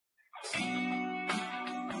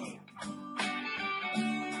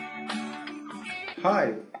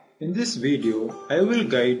Hi, in this video I will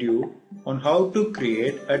guide you on how to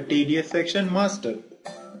create a TDS section master.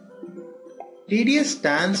 TDS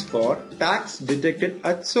stands for Tax Deducted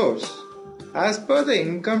at Source. As per the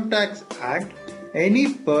Income Tax Act,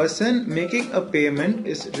 any person making a payment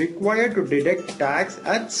is required to deduct tax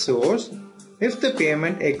at source if the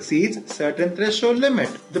payment exceeds certain threshold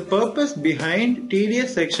limit. The purpose behind TDS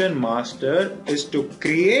section master is to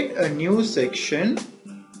create a new section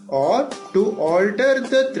or to alter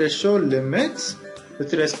the threshold limits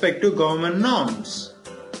with respect to government norms.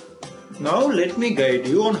 Now let me guide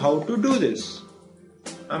you on how to do this.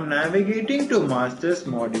 I am navigating to Masters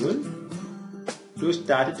module, to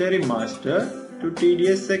Statutory Master, to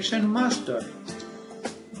TDS section master.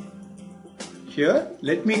 Here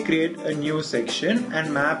let me create a new section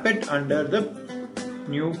and map it under the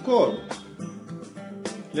new code.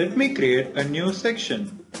 Let me create a new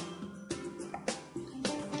section.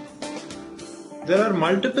 There are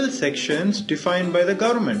multiple sections defined by the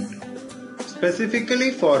government. Specifically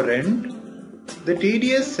for rent, the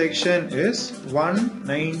TDS section is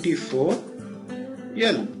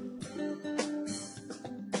 194L.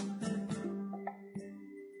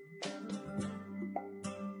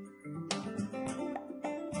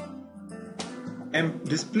 I am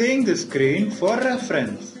displaying the screen for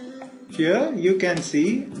reference. Here you can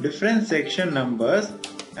see different section numbers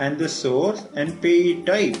and the source and payee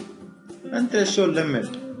type and threshold limit.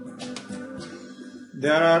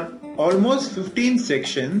 There are almost 15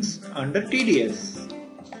 sections under TDS.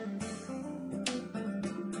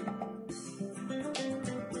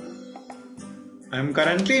 I am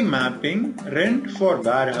currently mapping rent for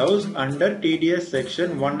warehouse under TDS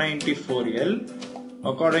section 194L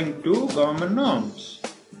according to government norms.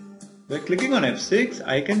 By clicking on F6,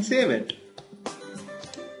 I can save it.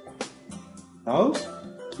 Now,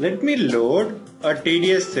 let me load a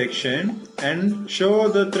TDS section and show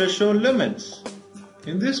the threshold limits.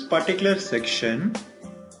 In this particular section,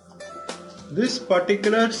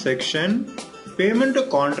 payment to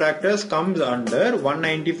contractors comes under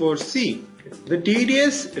 194C. The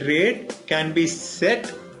TDS rate can be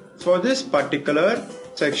set for this particular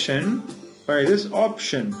section by this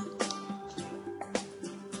option.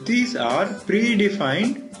 These are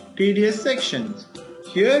predefined TDS sections.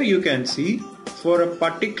 Here you can see for a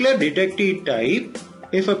particular deductee type,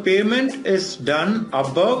 if a payment is done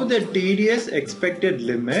above the TDS expected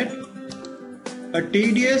limit, a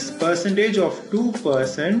TDS percentage of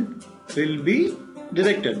 2% will be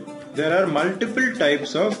deducted. There are multiple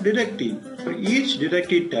types of deductee. For each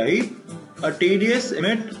deductee type, a TDS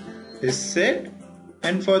limit is set,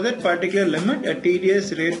 and for that particular limit, a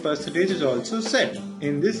TDS rate percentage is also set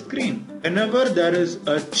in this screen. Whenever there is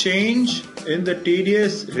a change in the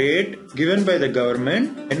TDS rate given by the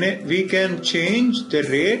government, we can change the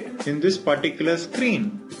rate in this particular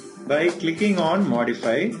screen by clicking on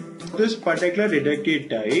Modify. This particular deductee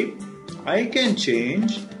type, I can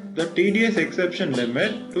change the TDS exception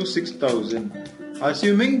limit to 6,000,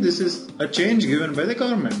 assuming this is a change given by the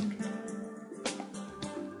government.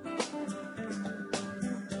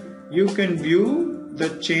 You can view the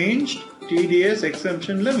changed TDS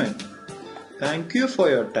exemption limit. Thank you for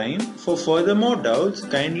your time. For further more doubts,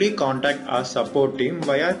 kindly contact our support team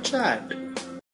via chat.